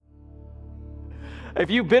If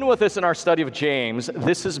you've been with us in our study of James,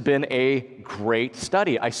 this has been a great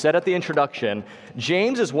study. I said at the introduction,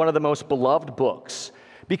 James is one of the most beloved books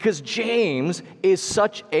because James is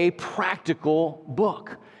such a practical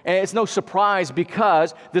book. And it's no surprise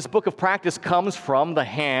because this book of practice comes from the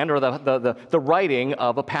hand or the writing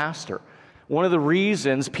of a pastor. One of the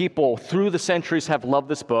reasons people through the centuries have loved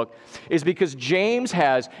this book is because James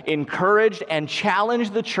has encouraged and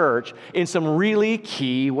challenged the church in some really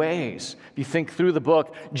key ways. If you think through the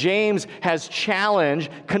book, James has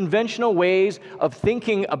challenged conventional ways of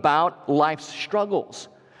thinking about life's struggles.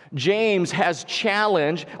 James has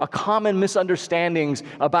challenged common misunderstandings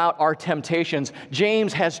about our temptations.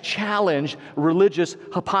 James has challenged religious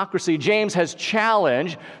hypocrisy. James has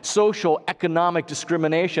challenged social economic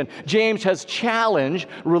discrimination. James has challenged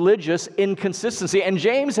religious inconsistency. And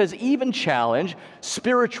James has even challenged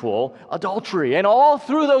spiritual adultery. And all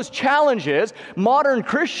through those challenges, modern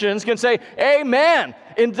Christians can say, amen.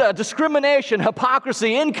 In discrimination,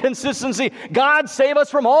 hypocrisy, inconsistency, God save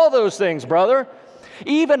us from all those things, brother.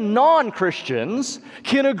 Even non-Christians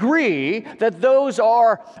can agree that those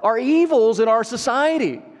are evils in our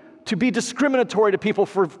society. To be discriminatory to people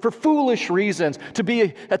for foolish reasons,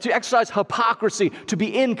 to exercise hypocrisy, to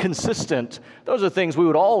be inconsistent. Those are things we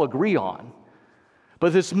would all agree on.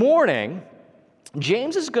 But this morning,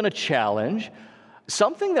 James is going to challenge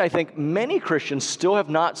something that I think many Christians still have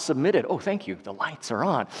not submitted. Oh, thank you. The lights are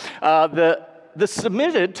on. The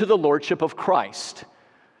submitted to the lordship of Christ.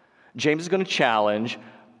 James is going to challenge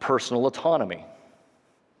personal autonomy.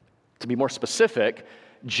 To be more specific,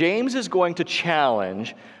 James is going to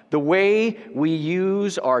challenge the way we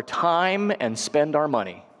use our time and spend our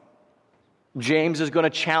money. James is going to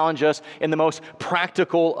challenge us in the most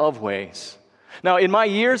practical of ways. Now, in my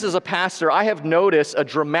years as a pastor, I have noticed a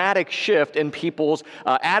dramatic shift in people's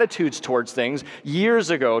attitudes towards things. Years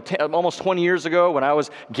ago, almost 20 years ago, when I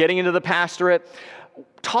was getting into the pastorate,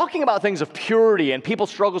 talking about things of purity and people's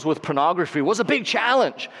struggles with pornography was a big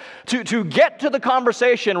challenge. To get to the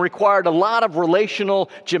conversation required a lot of relational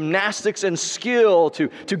gymnastics and skill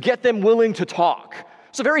to get them willing to talk.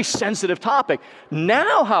 It's a very sensitive topic.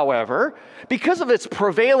 Now, however, because of its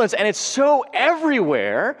prevalence and it's so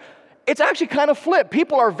everywhere, it's actually kind of flipped.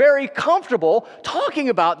 People are very comfortable talking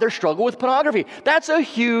about their struggle with pornography. That's a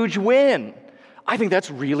huge win. I think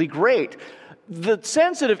that's really great. The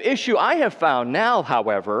sensitive issue I have found now,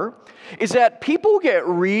 however, is that people get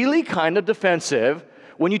really kind of defensive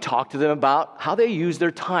when you talk to them about how they use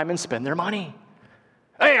their time and spend their money.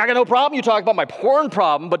 Hey, I got no problem you talk about my porn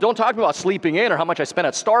problem, but don't talk to me about sleeping in or how much I spent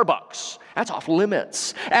at Starbucks. That's off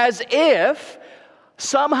limits. As if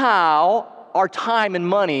somehow our time and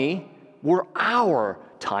money were our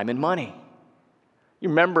time and money. You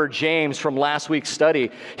remember James from last week's study.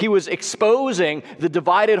 He was exposing the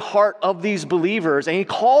divided heart of these believers, and he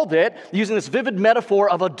called it, using this vivid metaphor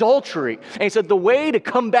of adultery. And he said the way to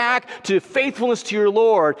come back to faithfulness to your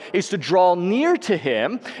Lord is to draw near to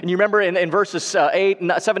Him. And you remember in verses 7, 8,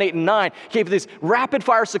 and 9, he gave this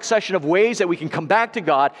rapid-fire succession of ways that we can come back to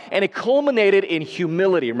God, and it culminated in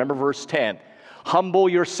humility. Remember verse 10. Humble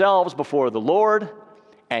yourselves before the Lord,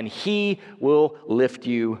 and He will lift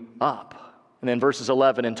you up. And then verses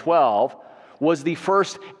 11 and 12 was the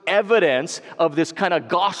first evidence of this kind of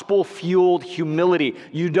gospel-fueled humility.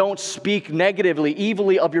 You don't speak negatively,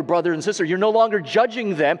 evilly of your brother and sister. You're no longer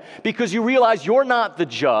judging them because you realize you're not the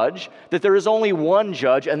judge, that there is only one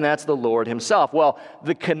judge, and that's the Lord Himself. Well,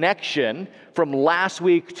 the connection from last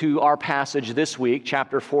week to our passage this week,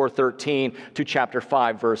 chapter 4:13 to chapter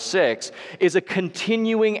 5, verse 6, is a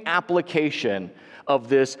continuing application of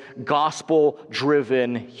this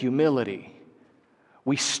gospel-driven humility.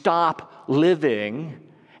 We stop living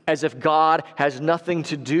as if God has nothing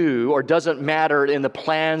to do or doesn't matter in the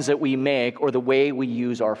plans that we make or the way we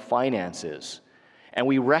use our finances. And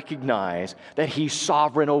we recognize that He's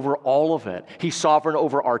sovereign over all of it. He's sovereign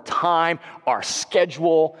over our time, our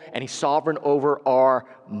schedule, and He's sovereign over our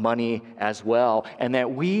money as well. And that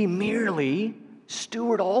we merely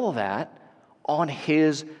steward all of that on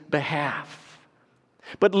His behalf.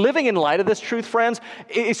 But living in light of this truth, friends,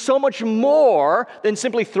 is so much more than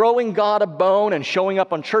simply throwing God a bone and showing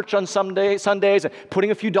up on church on Sundays and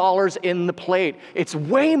putting a few dollars in the plate. It's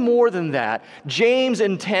way more than that. James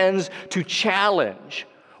intends to challenge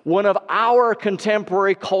one of our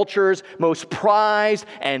contemporary culture's most prized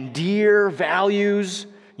and dear values.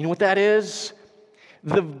 You know what that is?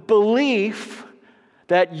 The belief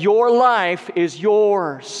that your life is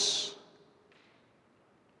yours.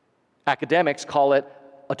 Academics call it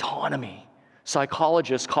autonomy.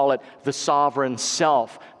 Psychologists call it the sovereign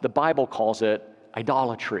self. The Bible calls it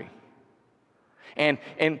idolatry. And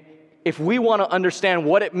if we want to understand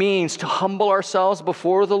what it means to humble ourselves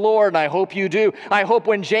before the Lord, and I hope you do, I hope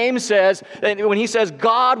when James says, when he says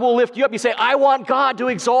God will lift you up, you say, I want God to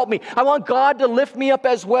exalt me. I want God to lift me up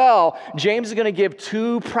as well. James is going to give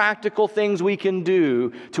two practical things we can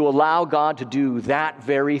do to allow God to do that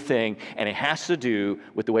very thing, and it has to do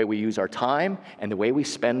with the way we use our time and the way we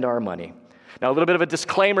spend our money. Now, a little bit of a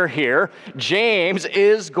disclaimer here. James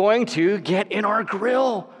is going to get in our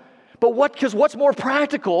grill. But because what's more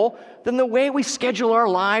practical than the way we schedule our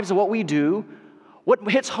lives and what we do? What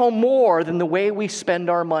hits home more than the way we spend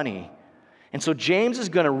our money? And so James is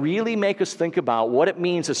going to really make us think about what it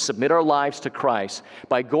means to submit our lives to Christ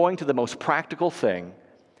by going to the most practical thing.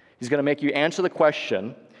 He's going to make you answer the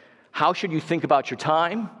question, how should you think about your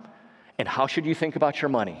time? And how should you think about your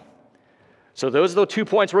money? So those are the 2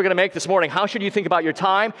 points we're going to make this morning. How should you think about your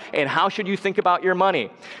time, and how should you think about your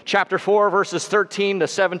money? Chapter 4, verses 13 to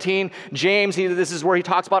 17, James, this is where he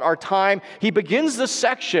talks about our time. He begins this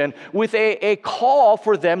section with a call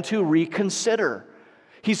for them to reconsider.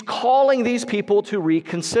 He's calling these people to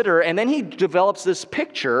reconsider, and then he develops this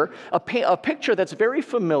picture, a picture that's very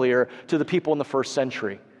familiar to the people in the first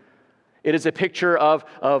century. It is a picture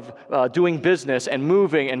of doing business and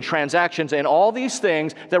moving and transactions and all these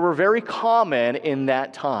things that were very common in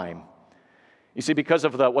that time. You see, because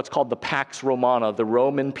of what's called the Pax Romana, the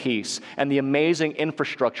Roman peace, and the amazing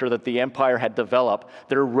infrastructure that the empire had developed,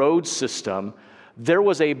 their road system, there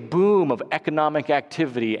was a boom of economic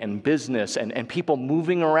activity and business and people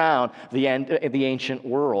moving around the ancient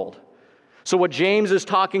world. So what James is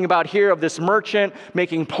talking about here of this merchant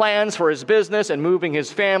making plans for his business and moving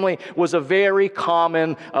his family was a very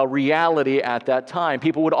common reality at that time.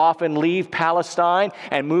 People would often leave Palestine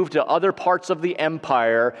and move to other parts of the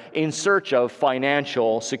empire in search of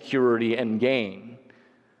financial security and gain.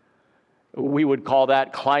 We would call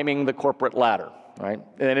that climbing the corporate ladder, right?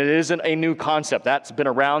 And it isn't a new concept. That's been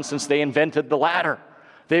around since they invented the ladder.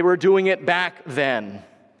 They were doing it back then.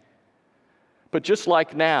 But just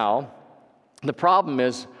like now, the problem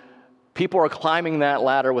is people are climbing that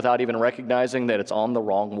ladder without even recognizing that it's on the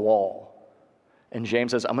wrong wall. And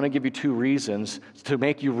James says, I'm going to give you 2 reasons to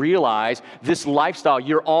make you realize this lifestyle,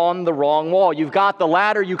 you're on the wrong wall. You've got the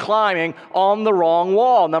ladder you climbing on the wrong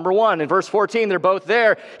wall. Number 1, in verse 14, they're both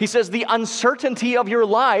there. He says, the uncertainty of your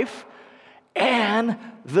life and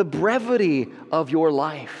the brevity of your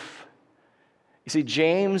life. You see,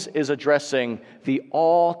 James is addressing the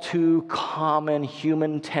all too common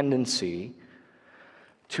human tendency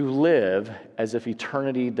to live as if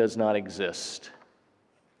eternity does not exist,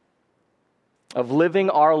 of living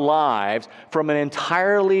our lives from an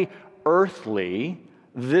entirely earthly,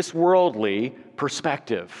 this worldly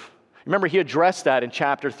perspective. Remember, he addressed that in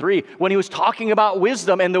chapter 3 when he was talking about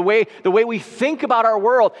wisdom and the way we think about our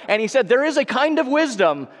world. And he said there is a kind of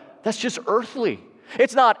wisdom that's just earthly.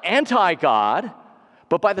 It's not anti-God,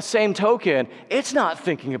 but by the same token, it's not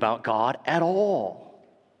thinking about God at all.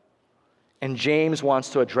 And James wants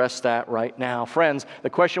to address that right now. Friends, the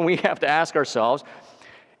question we have to ask ourselves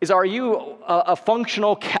is, are you a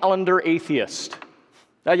functional calendar atheist?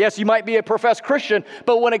 Now, yes, you might be a professed Christian,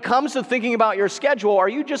 but when it comes to thinking about your schedule, are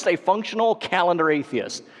you just a functional calendar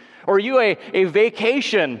atheist? Or are you a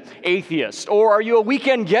vacation atheist? Or are you a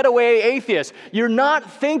weekend getaway atheist? You're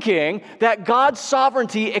not thinking that God's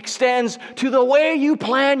sovereignty extends to the way you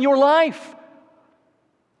plan your life.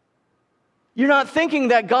 You're not thinking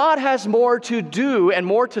that God has more to do and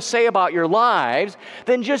more to say about your lives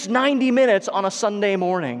than just 90 minutes on a Sunday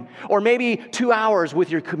morning, or maybe 2 hours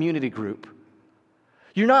with your community group.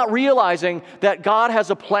 You're not realizing that God has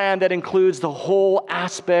a plan that includes the whole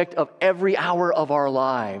aspect of every hour of our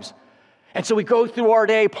lives. And so we go through our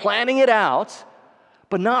day planning it out,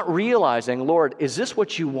 but not realizing, Lord, is this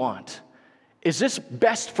what you want? Is this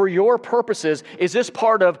best for your purposes? Is this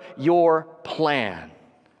part of your plan?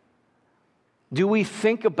 Do we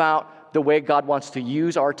think about the way God wants to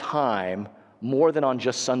use our time more than on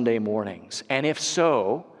just Sunday mornings? And if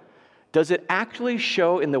so, does it actually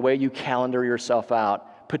show in the way you calendar yourself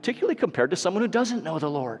out, particularly compared to someone who doesn't know the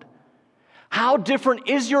Lord? How different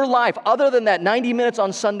is your life, other than that 90 minutes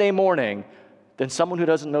on Sunday morning, than someone who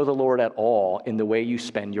doesn't know the Lord at all in the way you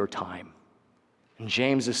spend your time? And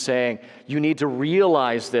James is saying, you need to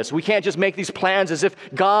realize this. We can't just make these plans as if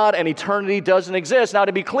God and eternity doesn't exist. Now,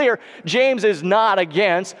 to be clear, James is not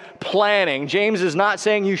against planning. James is not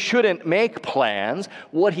saying you shouldn't make plans.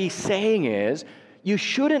 What he's saying is, you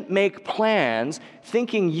shouldn't make plans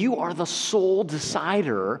thinking you are the sole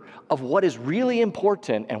decider of what is really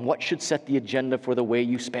important and what should set the agenda for the way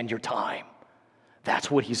you spend your time.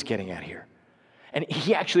 That's what he's getting at here. And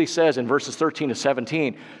he actually says in verses 13 to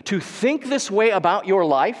 17, to think this way about your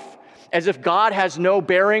life as if God has no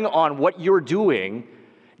bearing on what you're doing,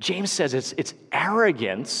 James says it's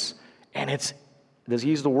arrogance, and does he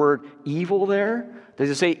use the word evil there? Does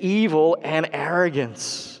he say evil and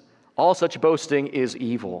arrogance? All such boasting is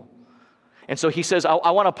evil. And so he says,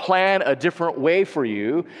 I want to plan a different way for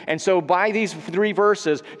you. And so by these 3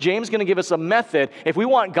 verses, James is going to give us a method. If we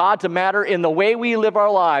want God to matter in the way we live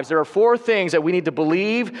our lives, there are 4 things that we need to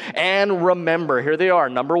believe and remember. Here they are.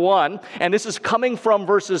 Number 1, and this is coming from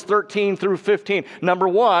verses 13 through 15. Number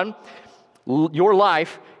 1, your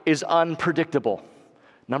life is unpredictable.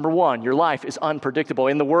 Number 1, your life is unpredictable.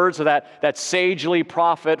 In the words of that sagely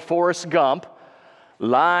prophet, Forrest Gump,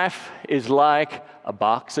 life is like a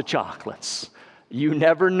box of chocolates. You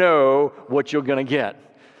never know what you're going to get.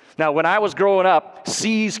 Now, when I was growing up,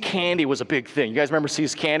 See's Candy was a big thing. You guys remember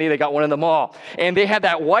See's Candy? They got one in the mall. And they had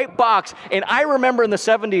that white box. And I remember in the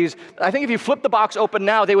 70s, I think if you flip the box open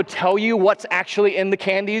now, they would tell you what's actually in the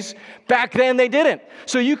candies. Back then, they didn't.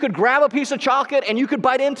 So you could grab a piece of chocolate and you could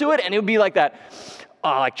bite into it, and it would be like that.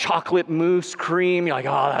 Like chocolate mousse cream. You're like,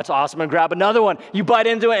 oh, that's awesome. And grab another one. You bite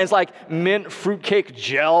into it, and it's like mint fruitcake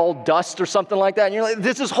gel dust or something like that. And you're like,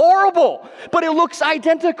 this is horrible. But it looks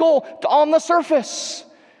identical on the surface.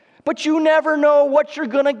 But you never know what you're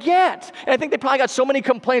going to get. And I think they probably got so many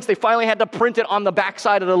complaints, they finally had to print it on the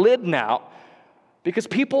backside of the lid now. Because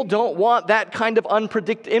people don't want that kind of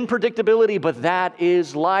unpredictability, but that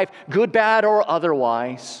is life. Good, bad, or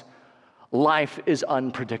otherwise. Life is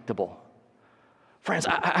unpredictable. Friends,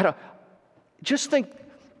 I don't, just think,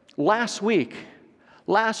 last week,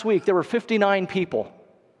 there were 59 people.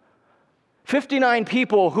 59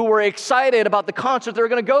 people who were excited about the concert they were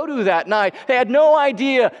going to go to that night. They had no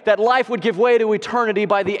idea that life would give way to eternity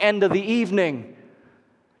by the end of the evening.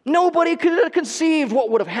 Nobody could have conceived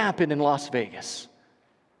what would have happened in Las Vegas.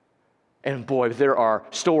 And boy, there are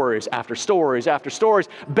stories after stories after stories,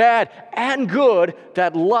 bad and good,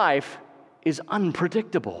 that life is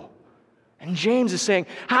unpredictable. And James is saying,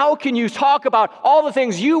 how can you talk about all the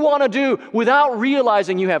things you want to do without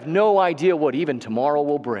realizing you have no idea what even tomorrow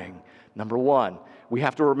will bring? Number 1, we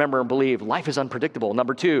have to remember and believe life is unpredictable.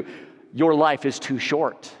 Number 2, your life is too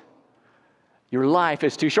short. Your life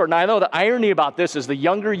is too short. Now, I know the irony about this is the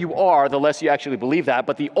younger you are, the less you actually believe that,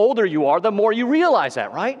 but the older you are, the more you realize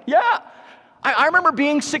that, right? Yeah. I remember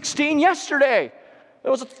being 16 yesterday.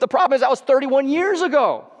 The problem is that was 31 years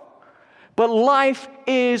ago. But life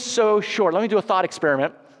is so short. Let me do a thought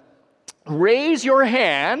experiment. Raise your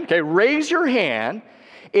hand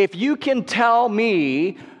if you can tell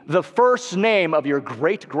me the first name of your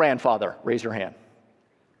great-grandfather. Raise your hand.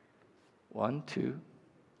 1, 2.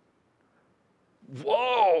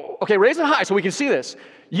 Whoa. Okay, raise it high so we can see this.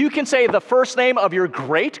 You can say the first name of your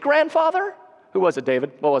great-grandfather? Who was it,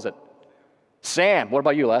 David? What was it? Sam. What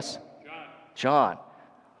about you, Les? John.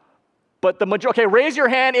 But okay, raise your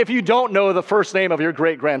hand if you don't know the first name of your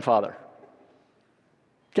great-grandfather.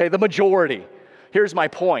 Okay, the majority. Here's my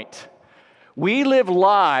point. We live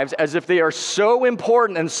lives as if they are so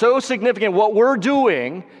important and so significant, what we're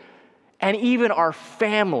doing, and even our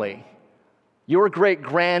family, your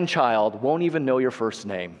great-grandchild won't even know your first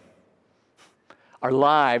name. Our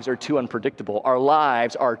lives are too unpredictable. Our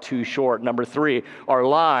lives are too short. Number 3, our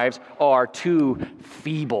lives are too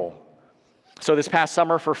feeble. So this past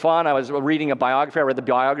summer for fun, I was reading a biography. I read the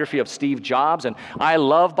biography of Steve Jobs, and I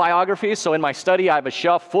love biographies. So in my study, I have a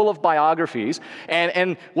shelf full of biographies.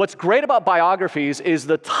 And what's great about biographies is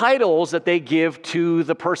the titles that they give to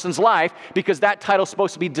the person's life, because that title is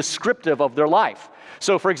supposed to be descriptive of their life.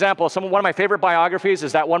 So, for example, one of my favorite biographies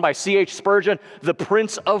is that one by C.H. Spurgeon, The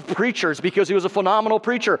Prince of Preachers, because he was a phenomenal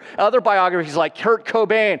preacher. Other biographies like Kurt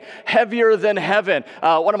Cobain, Heavier Than Heaven.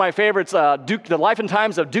 One of my favorites, The Life and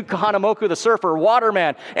Times of Duke Kahanamoku the Surfer,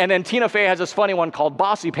 Waterman. And then Tina Fey has this funny one called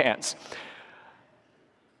Bossy Pants.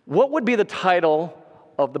 What would be the title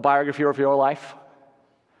of the biography of your life?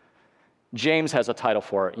 James has a title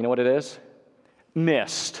for it. You know what it is?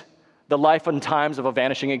 Missed. The Life and Times of a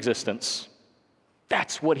Vanishing Existence.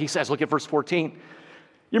 That's what he says. Look at verse 14.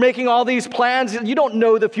 You're making all these plans. You don't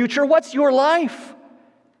know the future. What's your life?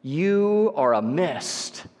 You are a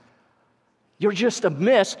mist. You're just a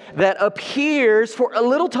mist that appears for a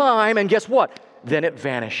little time, and guess what? Then it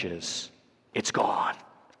vanishes. It's gone.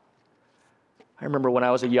 I remember when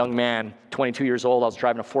I was a young man, 22 years old, I was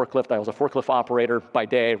driving a forklift. I was a forklift operator by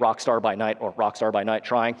day, rock star by night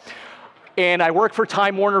trying. And I worked for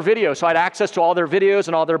Time Warner Video, so I had access to all their videos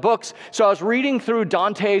and all their books. So I was reading through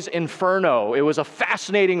Dante's Inferno. It was a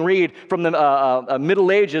fascinating read from the Middle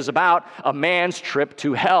Ages about a man's trip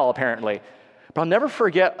to hell, apparently. But I'll never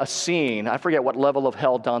forget a scene. I forget what level of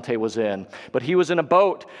hell Dante was in. But he was in a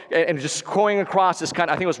boat and just going across this I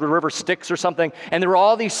think it was the river Styx or something. And there were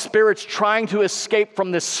all these spirits trying to escape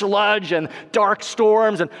from this sludge and dark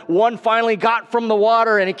storms. And one finally got from the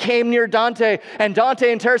water and he came near Dante. And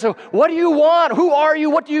Dante and Teresa, what do you want? Who are you?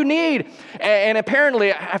 What do you need? And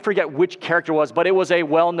apparently, I forget which character it was, but it was a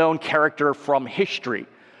well-known character from history.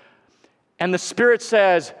 And the spirit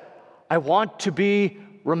says, I want to be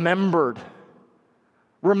remembered.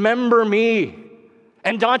 Remember me.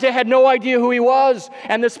 And Dante had no idea who he was.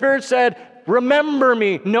 And the Spirit said, remember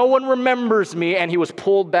me. No one remembers me. And he was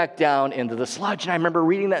pulled back down into the sludge. And I remember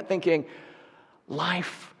reading that thinking,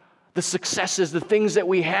 life, the successes, the things that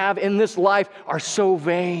we have in this life are so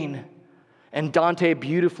vain. And Dante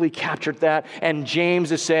beautifully captured that. And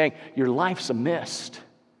James is saying, your life's a mist.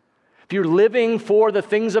 If you're living for the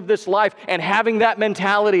things of this life and having that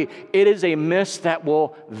mentality, it is a mist that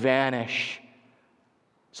will vanish.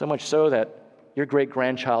 So much so that your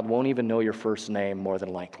great-grandchild won't even know your first name, more than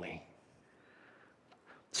likely.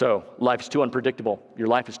 So, life's too unpredictable. Your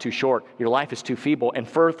life is too short. Your life is too feeble. And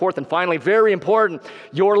fourth and finally, very important,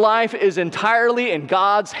 your life is entirely in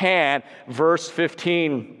God's hand. Verse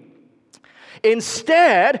 15.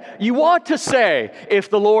 Instead, you ought to say, if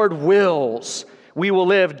the Lord wills, we will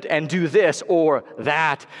live and do this or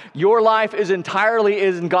that. Your life is entirely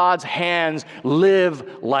in God's hands.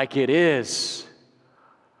 Live like it is.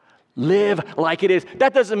 Live like it is.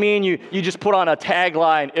 That doesn't mean you just put on a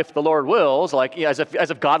tagline, if the Lord wills, like as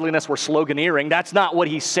if godliness were sloganeering. That's not what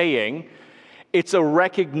he's saying. It's a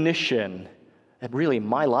recognition that really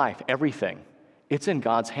my life, everything, it's in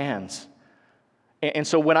God's hands. And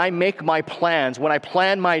so when I make my plans, when I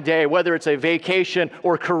plan my day, whether it's a vacation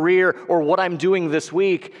or career or what I'm doing this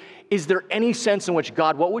week, is there any sense in which,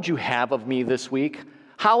 God, what would you have of me this week?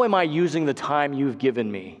 How am I using the time you've given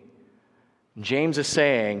me? James is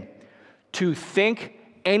saying, to think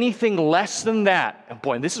anything less than that, and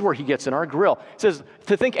boy, this is where he gets in our grill. It says,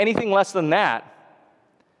 to think anything less than that,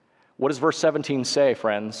 what does verse 17 say,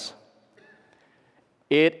 friends?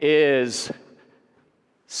 It is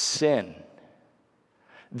sin.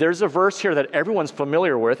 There's a verse here that everyone's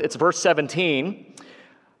familiar with. It's verse 17.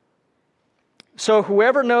 So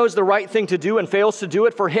whoever knows the right thing to do and fails to do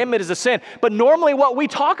it, for him it is a sin. But normally what we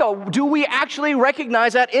talk about, do we actually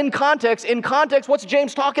recognize that in context? In context, what's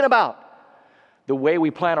James talking about? The way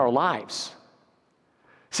we plan our lives.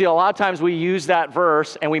 See, a lot of times we use that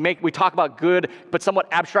verse and we talk about good but somewhat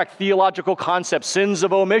abstract theological concepts. Sins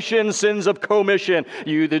of omission, sins of commission.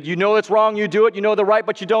 You know it's wrong, you do it. You know the right,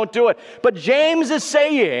 but you don't do it. But James is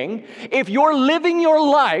saying, if you're living your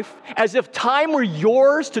life as if time were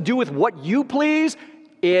yours to do with what you please,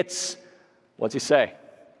 it's, what's he say?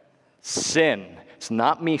 Sin. It's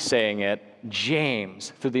not me saying it.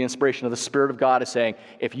 James, through the inspiration of the Spirit of God, is saying,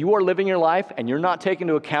 if you are living your life and you're not taking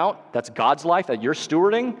into account, that's God's life that you're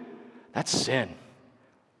stewarding, that's sin.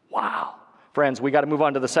 Wow. Friends, we got to move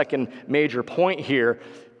on to the second major point here,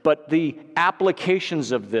 but the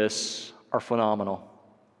applications of this are phenomenal.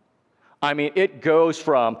 I mean, it goes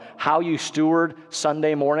from how you steward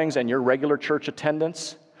Sunday mornings and your regular church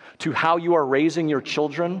attendance, to how you are raising your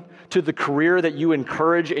children, to the career that you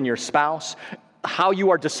encourage in your spouse, how you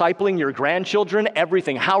are discipling your grandchildren,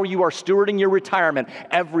 everything, how you are stewarding your retirement,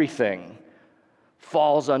 everything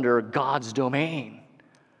falls under God's domain.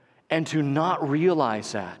 And to not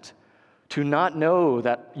realize that, to not know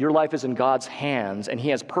that your life is in God's hands and he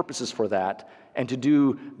has purposes for that, and to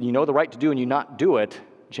do, you know the right to do and you not do it,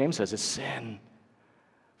 James says it's sin.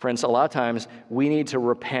 Friends, a lot of times we need to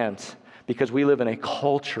repent because we live in a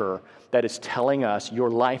culture that is telling us your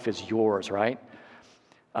life is yours, right?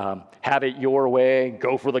 Have it your way,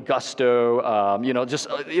 go for the gusto,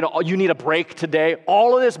 you need a break today.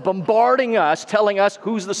 All of this bombarding us, telling us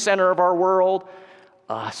who's the center of our world?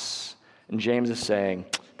 Us. And James is saying,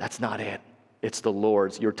 that's not it. It's the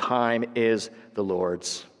Lord's. Your time is the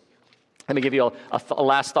Lord's. Let me give you a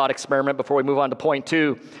last thought experiment before we move on to point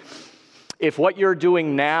 2. If what you're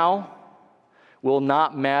doing now will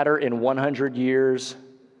not matter in 100 years,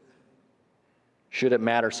 should it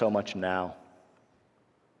matter so much now?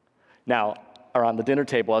 Now, around the dinner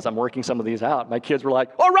table, as I'm working some of these out, my kids were like,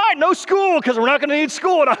 all right, no school, because we're not going to need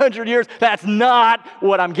school in 100 years. That's not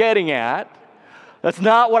what I'm getting at. That's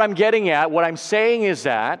not what I'm getting at. What I'm saying is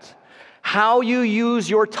that how you use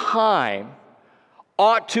your time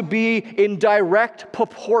ought to be in direct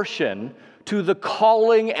proportion to the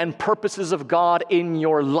calling and purposes of God in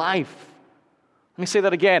your life. Let me say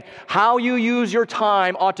that again. How you use your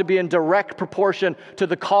time ought to be in direct proportion to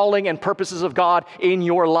the calling and purposes of God in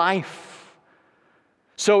your life.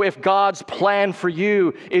 So if God's plan for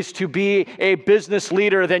you is to be a business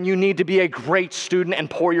leader, then you need to be a great student and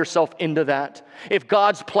pour yourself into that. If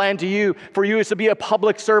God's plan for you is to be a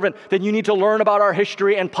public servant, then you need to learn about our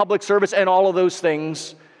history and public service and all of those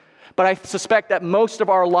things. But I suspect that most of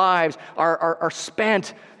our lives are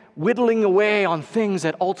spent whittling away on things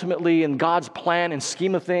that ultimately in God's plan and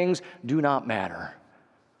scheme of things do not matter.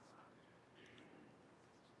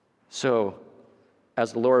 So,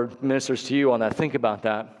 as the Lord ministers to you on that, think about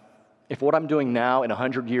that. If what I'm doing now in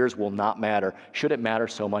 100 years will not matter, should it matter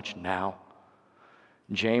so much now?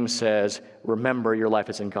 James says, remember your life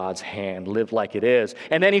is in God's hand. Live like it is.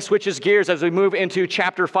 And then he switches gears as we move into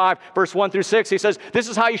chapter 5, verse 1 through 6. He says, this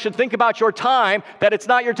is how you should think about your time, that it's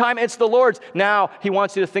not your time, it's the Lord's. Now he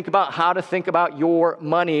wants you to think about how to think about your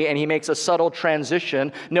money, and he makes a subtle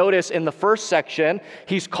transition. Notice in the first section,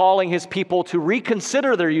 he's calling his people to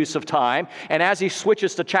reconsider their use of time. And as he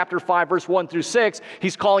switches to chapter 5, verse 1 through 6,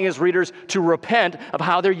 he's calling his readers to repent of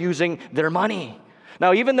how they're using their money.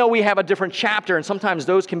 Now, even though we have a different chapter, and sometimes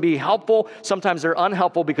those can be helpful, sometimes they're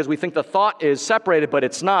unhelpful because we think the thought is separated, but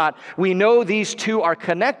it's not. We know these two are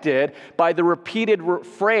connected by the repeated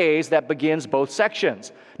phrase that begins both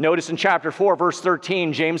sections. Notice in chapter 4, verse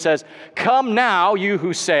 13, James says, come now, you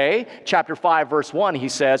who say, chapter 5, verse 1, he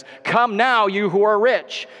says, come now, you who are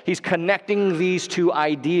rich. He's connecting these two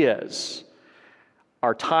ideas.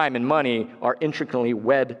 Our time and money are intricately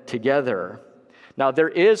wed together. Now, there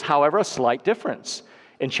is, however, a slight difference.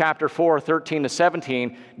 In chapter 4, 13 to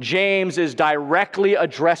 17, James is directly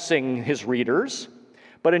addressing his readers.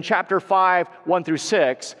 But in chapter 5, 1 through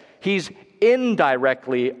 6, he's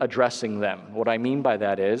indirectly addressing them. What I mean by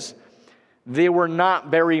that is, there were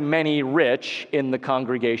not very many rich in the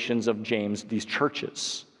congregations of James, these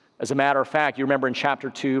churches. As a matter of fact, you remember in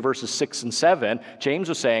chapter 2, verses 6 and 7, James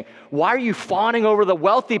was saying, why are you fawning over the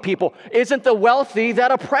wealthy people? Isn't the wealthy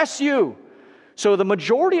that oppress you? So the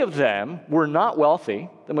majority of them were not wealthy.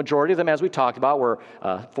 The majority of them, as we talked about, were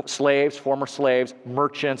slaves, former slaves,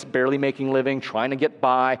 merchants, barely making living, trying to get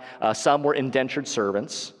by. Some were indentured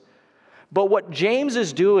servants. But what James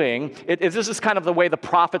is doing, this is kind of the way the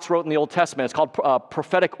prophets wrote in the Old Testament. It's called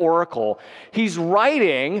prophetic oracle. He's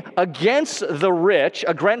writing against the rich,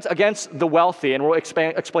 against the wealthy, and we'll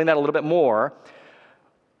explain that a little bit more,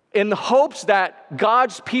 in the hopes that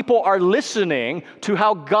God's people are listening to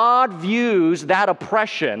how God views that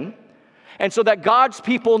oppression, and so that God's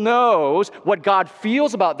people knows what God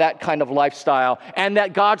feels about that kind of lifestyle, and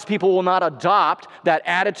that God's people will not adopt that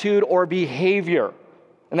attitude or behavior.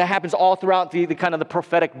 And that happens all throughout the kind of the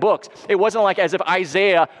prophetic books. It wasn't like as if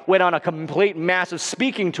Isaiah went on a complete massive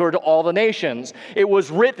speaking tour to all the nations. It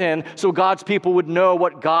was written so God's people would know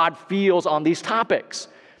what God feels on these topics.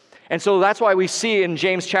 And so that's why we see in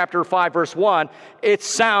James chapter 5, verse 1, it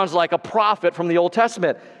sounds like a prophet from the Old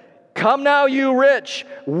Testament. Come now, you rich,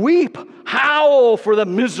 weep, howl for the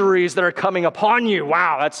miseries that are coming upon you.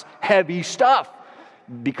 Wow, that's heavy stuff,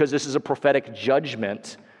 because this is a prophetic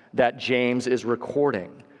judgment that James is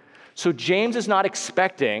recording. So James is not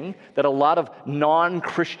expecting that a lot of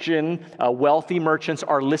non-Christian wealthy merchants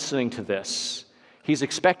are listening to this. He's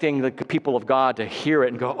expecting the people of God to hear it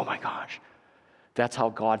and go, oh my gosh, that's how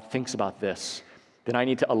God thinks about this. Then I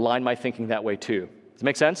need to align my thinking that way too. Does it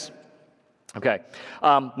make sense? Okay.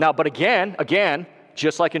 Now, but again,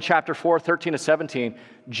 just like in chapter 4, 13 to 17,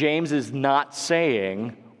 James is not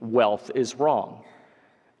saying wealth is wrong.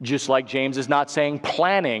 Just like James is not saying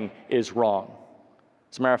planning is wrong.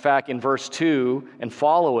 As a matter of fact, in verse 2 and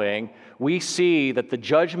following, we see that the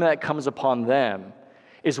judgment that comes upon them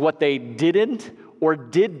is what they didn't or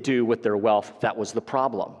did do with their wealth that was the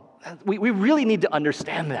problem. We really need to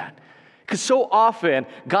understand that. Because so often,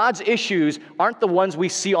 God's issues aren't the ones we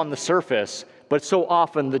see on the surface, but so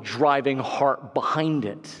often the driving heart behind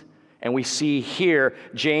it. And we see here,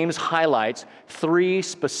 James highlights 3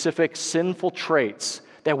 specific sinful traits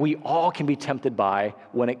that we all can be tempted by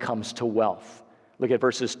when it comes to wealth. Look at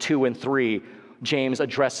verses 2 and 3. James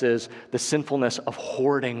addresses the sinfulness of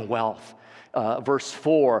hoarding wealth. Verse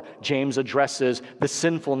 4, James addresses the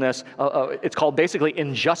sinfulness, it's called basically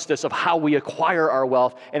injustice of how we acquire our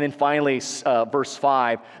wealth. And then finally, verse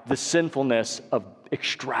 5, the sinfulness of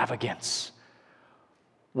extravagance.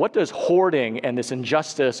 What does hoarding and this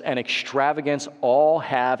injustice and extravagance all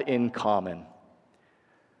have in common?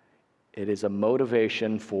 It is a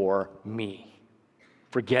motivation for me,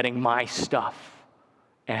 for getting my stuff,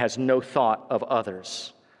 and has no thought of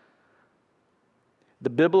others. The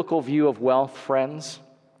biblical view of wealth, friends,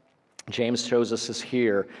 James shows us this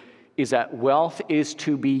here, is that wealth is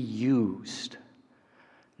to be used,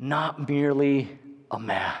 not merely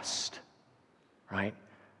amassed, right?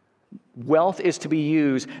 Wealth is to be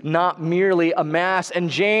used, not merely amassed. And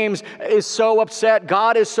James is so upset.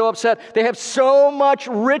 God is so upset. They have so much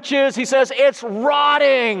riches. He says, it's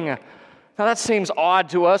rotting. Now that seems odd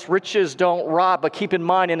to us. Riches don't rot, but keep in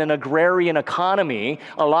mind, in an agrarian economy,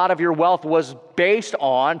 a lot of your wealth was based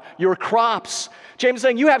on your crops. James is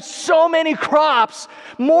saying, you have so many crops,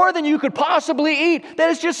 more than you could possibly eat, that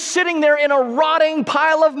is just sitting there in a rotting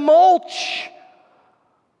pile of mulch.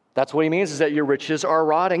 That's what he means, is that your riches are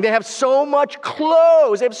rotting. They have so much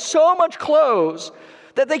clothes. They have so much clothes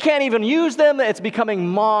that they can't even use them. It's becoming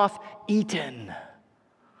moth-eaten.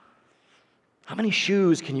 How many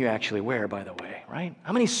shoes can you actually wear, by the way, right?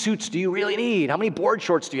 How many suits do you really need? How many board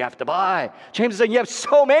shorts do you have to buy? James is saying, you have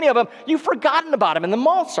so many of them, you've forgotten about them, and the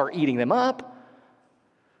moths are eating them up.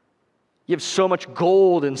 You have so much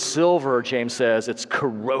gold and silver, James says, it's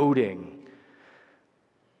corroding.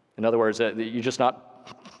 In other words, you're just not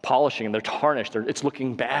polishing them, they're tarnished, it's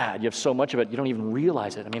looking bad. You have so much of it, you don't even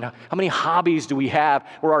realize it. I mean, how many hobbies do we have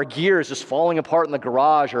where our gear is just falling apart in the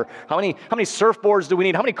garage? Or how many surfboards do we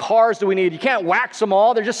need? How many cars do we need? You can't wax them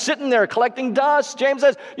all. They're just sitting there collecting dust. James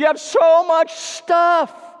says, you have so much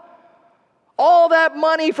stuff. All that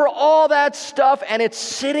money for all that stuff, and it's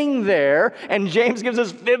sitting there. And James gives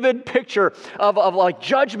this vivid picture of like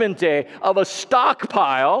Judgment Day, of a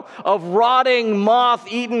stockpile of rotting,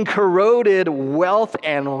 moth-eaten, corroded wealth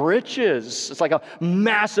and riches. It's like a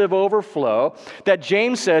massive overflow that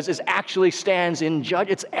James says actually stands in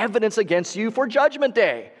judgment. It's evidence against you for Judgment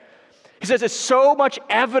Day. He says it's so much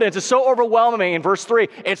evidence, it's so overwhelming. In verse 3,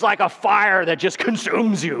 it's like a fire that just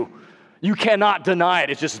consumes you. You cannot deny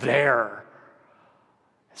it, it's just there.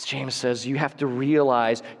 As James says, you have to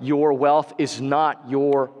realize your wealth is not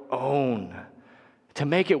your own. To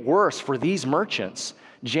make it worse for these merchants,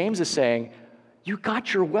 James is saying, you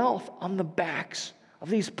got your wealth on the backs of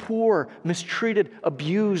these poor, mistreated,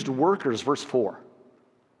 abused workers, verse 4.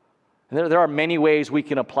 And there are many ways we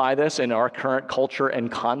can apply this in our current culture and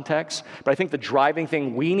context, but I think the driving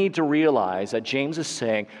thing we need to realize that James is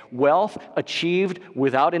saying, wealth achieved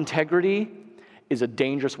without integrity is a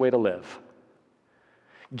dangerous way to live.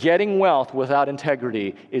 Getting wealth without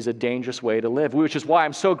integrity is a dangerous way to live, which is why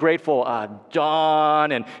I'm so grateful.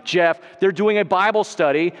 Don and Jeff, they're doing a Bible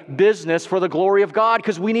study, Business for the Glory of God,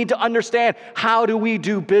 because we need to understand how do we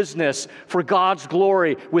do business for God's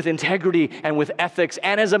glory with integrity and with ethics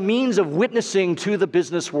and as a means of witnessing to the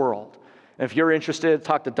business world. And if you're interested,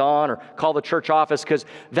 talk to Don or call the church office, because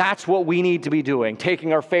that's what we need to be doing,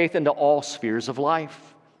 taking our faith into all spheres of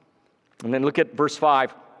life. And then look at verse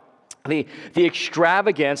 5. The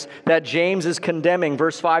extravagance that James is condemning,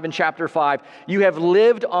 verse 5 in chapter 5. You have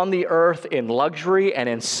lived on the earth in luxury and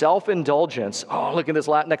in self-indulgence. Oh, look at this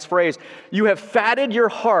next phrase. You have fatted your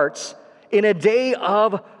hearts in a day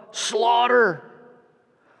of slaughter.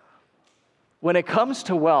 When it comes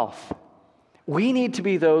to wealth, we need to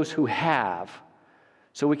be those who have,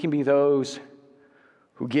 so we can be those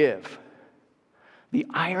who give. The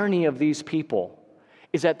irony of these people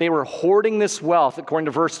is that they were hoarding this wealth, according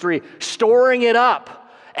to verse 3, storing it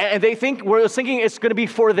up. And we're thinking it's going to be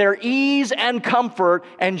for their ease and comfort.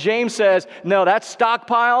 And James says, no, that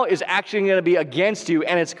stockpile is actually going to be against you,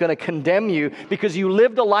 and it's going to condemn you because you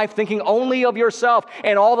lived a life thinking only of yourself.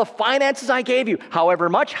 And all the finances I gave you, however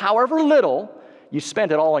much, however little, you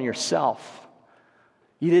spent it all on yourself.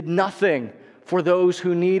 You did nothing for those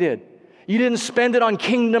who needed. You didn't spend it on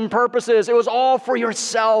kingdom purposes. It was all for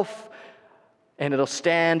yourself. And it'll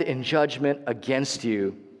stand in judgment against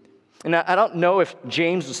you. And I don't know if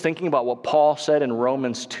James was thinking about what Paul said in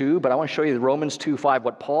Romans 2, but I want to show you Romans 2:5,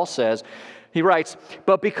 what Paul says. He writes,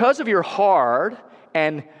 but because of your hard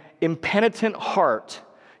and impenitent heart,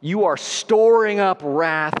 you are storing up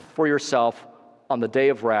wrath for yourself on the day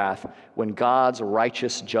of wrath when God's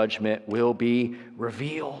righteous judgment will be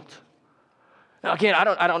revealed. Now, again, I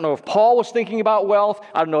don't know if Paul was thinking about wealth.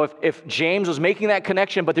 I don't know if James was making that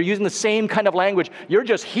connection, but they're using the same kind of language. You're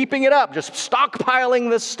just heaping it up, just stockpiling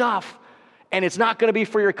this stuff. And it's not going to be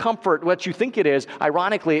for your comfort, what you think it is.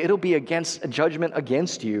 Ironically, it'll be against a judgment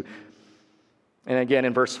against you. And again,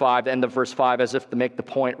 in verse 5, the end of verse 5, as if to make the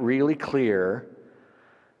point really clear,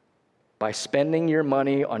 by spending your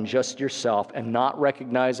money on just yourself and not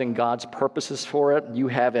recognizing God's purposes for it, you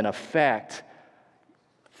have in effect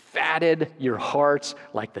fatted your hearts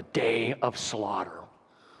like the day of slaughter.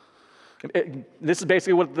 This is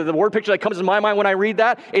basically what the word picture that comes in my mind when I read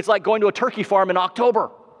that. It's like going to a turkey farm in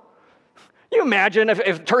October. You imagine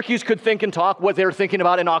if turkeys could think and talk what they're thinking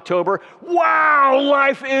about in October? Wow,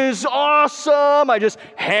 life is awesome. I just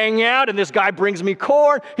hang out and this guy brings me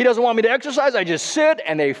corn. He doesn't want me to exercise. I just sit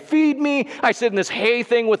and they feed me. I sit in this hay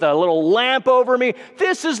thing with a little lamp over me.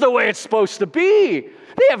 This is the way it's supposed to be.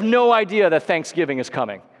 They have no idea that Thanksgiving is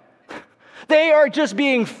coming. They are just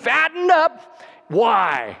being fattened up.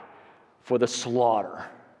 Why? For the slaughter.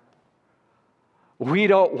 We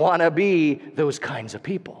don't want to be those kinds of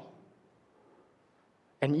people.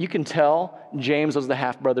 And you can tell James was the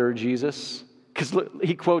half-brother of Jesus because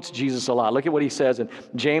he quotes Jesus a lot. Look at what he says. And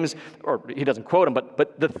James, or he doesn't quote him,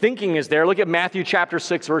 but the thinking is there. Look at Matthew chapter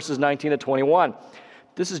 6, verses 19 to 21.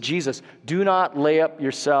 This is Jesus. Do not lay up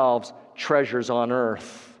yourselves treasures on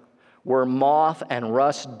earth where moth and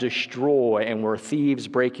rust destroy and where thieves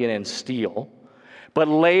break in and steal. But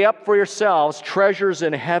lay up for yourselves treasures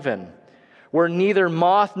in heaven, where neither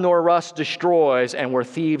moth nor rust destroys, and where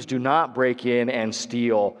thieves do not break in and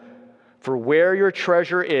steal. For where your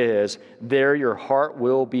treasure is, there your heart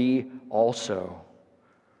will be also.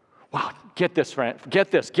 Wow, get this, friend. Get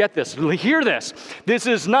this. Hear this. This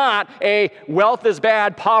is not a wealth is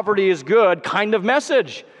bad, poverty is good kind of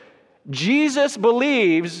message. Jesus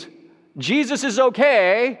believes Jesus is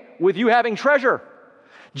okay with you having treasure.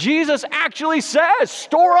 Jesus actually says,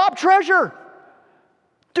 store up treasure.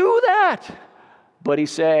 Do that. But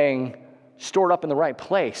he's saying, store it up in the right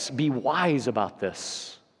place. Be wise about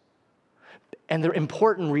this. And the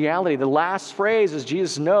important reality, the last phrase is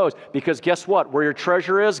Jesus knows, because guess what? Where your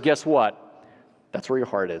treasure is, guess what? That's where your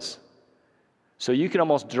heart is. So you can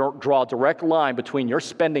almost draw a direct line between your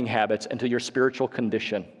spending habits and to your spiritual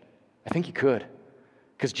condition. I think you could.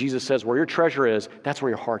 Because Jesus says, where your treasure is, that's where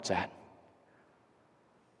your heart's at.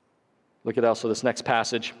 Look at also this next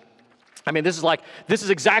passage. I mean, this is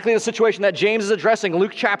exactly the situation that James is addressing,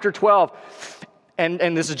 Luke chapter 12.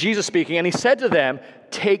 And this is Jesus speaking. And he said to them,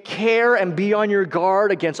 take care and be on your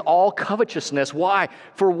guard against all covetousness. Why?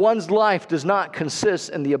 For one's life does not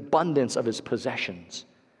consist in the abundance of his possessions.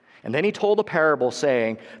 And then he told a parable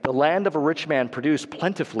saying, the land of a rich man produced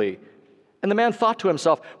plentifully. And the man thought to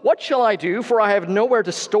himself, what shall I do? For I have nowhere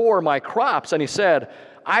to store my crops. And he said,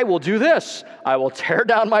 I will do this. I will tear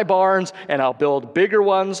down my barns, and I'll build bigger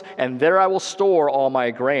ones, and there I will store all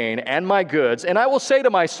my grain and my goods. And I will say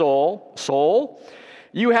to my soul,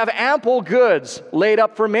 you have ample goods laid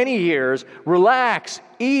up for many years. Relax,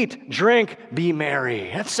 eat, drink, be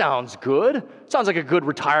merry. That sounds good. Sounds like a good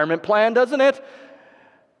retirement plan, doesn't it?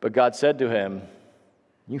 But God said to him,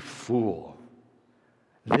 you fool,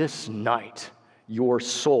 this night your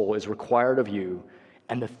soul is required of you,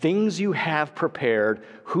 and the things you have prepared,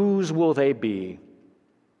 whose will they be?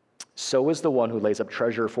 So is the one who lays up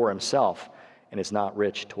treasure for himself and is not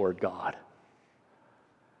rich toward God.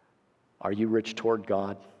 Are you rich toward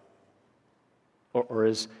God? Or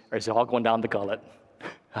is it all going down the gullet?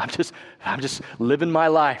 I'm just living my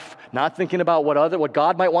life, not thinking about what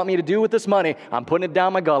God might want me to do with this money. I'm putting it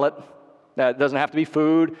down my gullet. Now, it doesn't have to be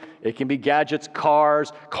food. It can be gadgets,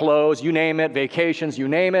 cars, clothes, you name it, vacations, you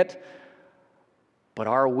name it. But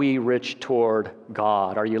are we rich toward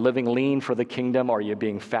God? Are you living lean for the kingdom, or are you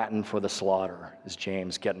being fattened for the slaughter? Is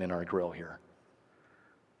James getting in our grill here?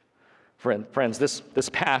 Friends, this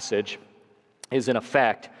passage is in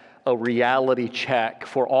effect a reality check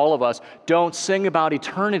for all of us. Don't sing about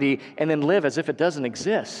eternity and then live as if it doesn't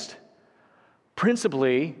exist.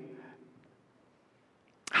 Principally,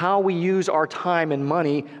 how we use our time and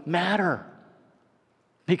money matter,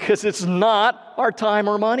 because it's not our time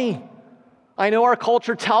or money. I know our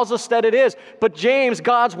culture tells us that it is, but James,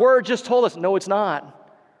 God's word, just told us, no, it's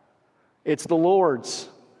not. It's the Lord's.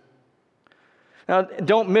 Now,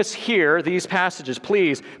 don't mishear these passages.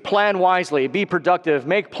 Please plan wisely, be productive,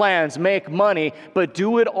 make plans, make money, but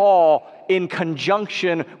do it all in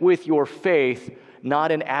conjunction with your faith,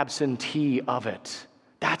 not an absentee of it.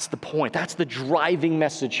 That's the point. That's the driving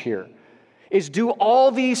message here, is do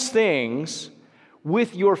all these things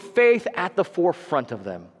with your faith at the forefront of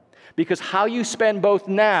them. Because how you spend both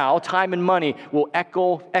now, time and money, will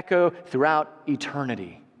echo throughout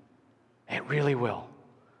eternity. It really will.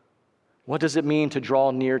 What does it mean to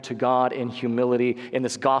draw near to God in humility, in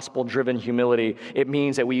this gospel-driven humility? It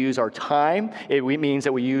means that we use our time. It means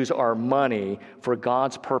that we use our money for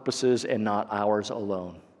God's purposes and not ours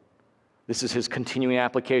alone. This is his continuing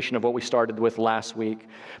application of what we started with last week.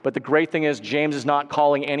 But the great thing is, James is not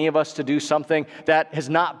calling any of us to do something that has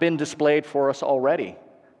not been displayed for us already.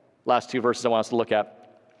 Last two verses I want us to look at.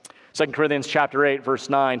 2 Corinthians chapter 8,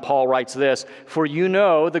 verse 9, Paul writes this, for you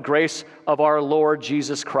know the grace of our Lord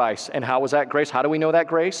Jesus Christ. And how was that grace? How do we know that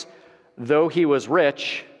grace? Though he was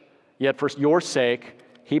rich, yet for your sake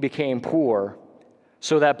he became poor,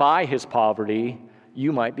 so that by his poverty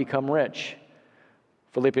you might become rich.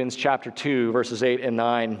 Philippians chapter 2, verses 8 and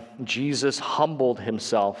 9, Jesus humbled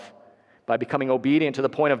himself by becoming obedient to the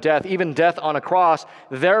point of death, even death on a cross.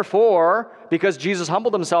 Therefore, because Jesus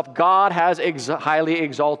humbled himself, God has highly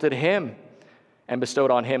exalted him and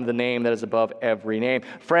bestowed on him the name that is above every name.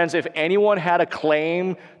 Friends, if anyone had a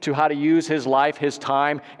claim to how to use his life, his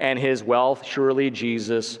time, and his wealth, surely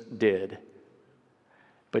Jesus did.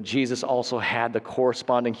 But Jesus also had the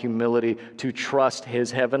corresponding humility to trust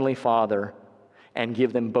his heavenly Father and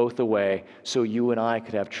give them both away so you and I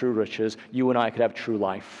could have true riches, you and I could have true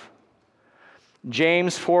life.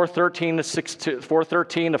 James 4:13 to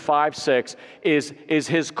 5:6 is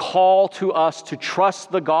his call to us to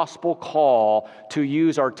trust the gospel call to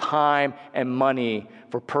use our time and money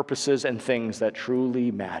for purposes and things that truly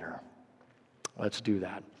matter. Let's do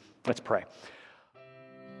that. Let's pray.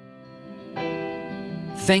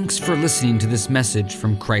 Thanks for listening to this message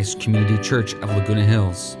from Christ Community Church of Laguna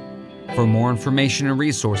Hills. For more information and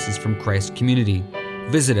resources from Christ Community,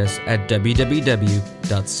 visit us at www.ccclh.org.